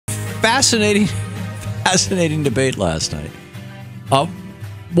fascinating, fascinating debate last night.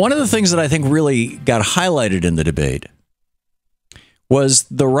 One of the things that I think really got highlighted in the debate was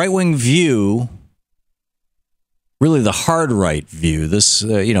the right-wing view, really the hard right view. This,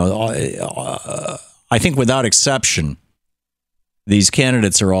 I think without exception, these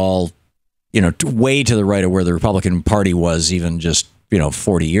candidates are all, way to the right of where the Republican Party was even just,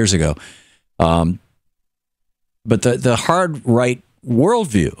 40 years ago. But the hard right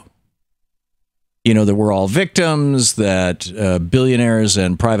worldview, that we're all victims, that billionaires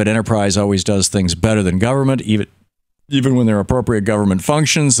and private enterprise always does things better than government, even when there are appropriate government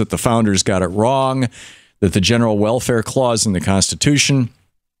functions, that the founders got it wrong, that the general welfare clause in the Constitution,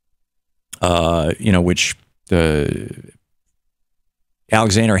 which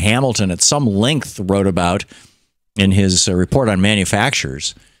Alexander Hamilton at some length wrote about in his report on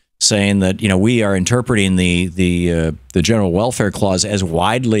manufacturers, saying that, we are interpreting the general welfare clause as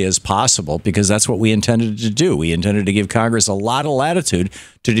widely as possible because that's what we intended to do. We intended to give Congress a lot of latitude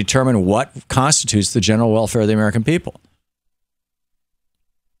to determine what constitutes the general welfare of the American people.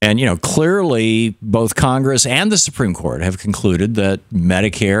 And, clearly both Congress and the Supreme Court have concluded that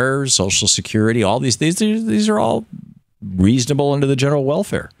Medicare, Social Security, all these are all reasonable under the general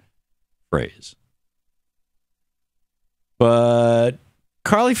welfare phrase. But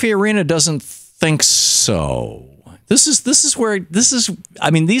Carly Fiorina doesn't think so. These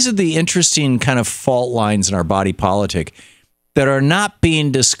are the interesting kind of fault lines in our body politic that are not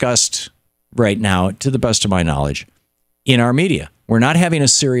being discussed right now, to the best of my knowledge, in our media. We're not having a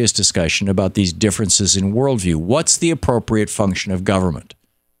serious discussion about these differences in worldview. What's the appropriate function of government?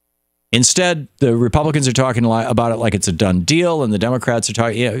 Instead, the Republicans are talking about it like it's a done deal, and the Democrats are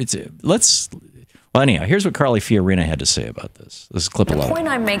talking. Well, anyhow, here's what Carly Fiorina had to say about this. This is clip 11. The point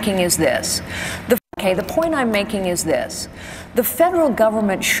I'm making is this. The point I'm making is this. The federal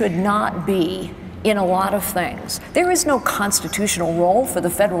government should not be in a lot of things. There is no constitutional role for the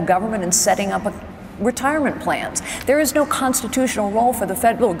federal government in setting up retirement plans. There is no constitutional role for the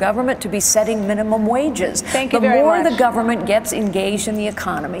federal government to be setting minimum wages. Thank you very much. The more the government gets engaged in the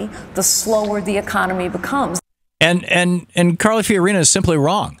economy, the slower the economy becomes. And Carly Fiorina is simply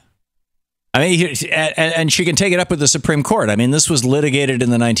wrong. I mean, and she can take it up with the Supreme Court. I mean, this was litigated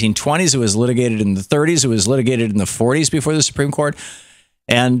in the 1920s. It was litigated in the 30s. It was litigated in the 40s before the Supreme Court.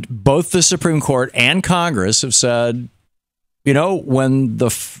 And both the Supreme Court and Congress have said, when the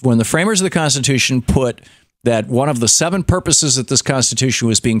framers of the Constitution put that one of the 7 purposes that this Constitution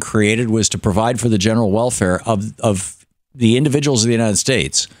was being created was to provide for the general welfare of the individuals of the United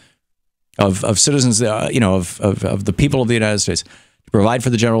States, of citizens, of the people of the United States, to provide for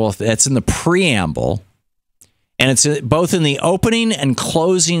the general welfare. That's in the preamble, and it's both in the opening and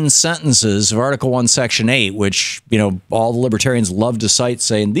closing sentences of Article 1, Section 8, which, all the libertarians love to cite,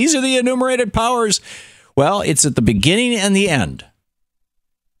 saying these are the enumerated powers. Well, it's at the beginning and the end.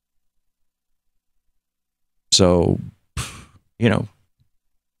 So,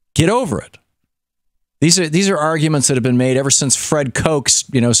 get over it. These are arguments that have been made ever since Fred Koch,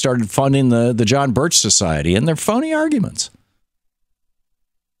 started funding the John Birch Society, and they're phony arguments.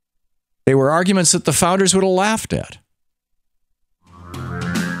 They were arguments that the founders would have laughed at.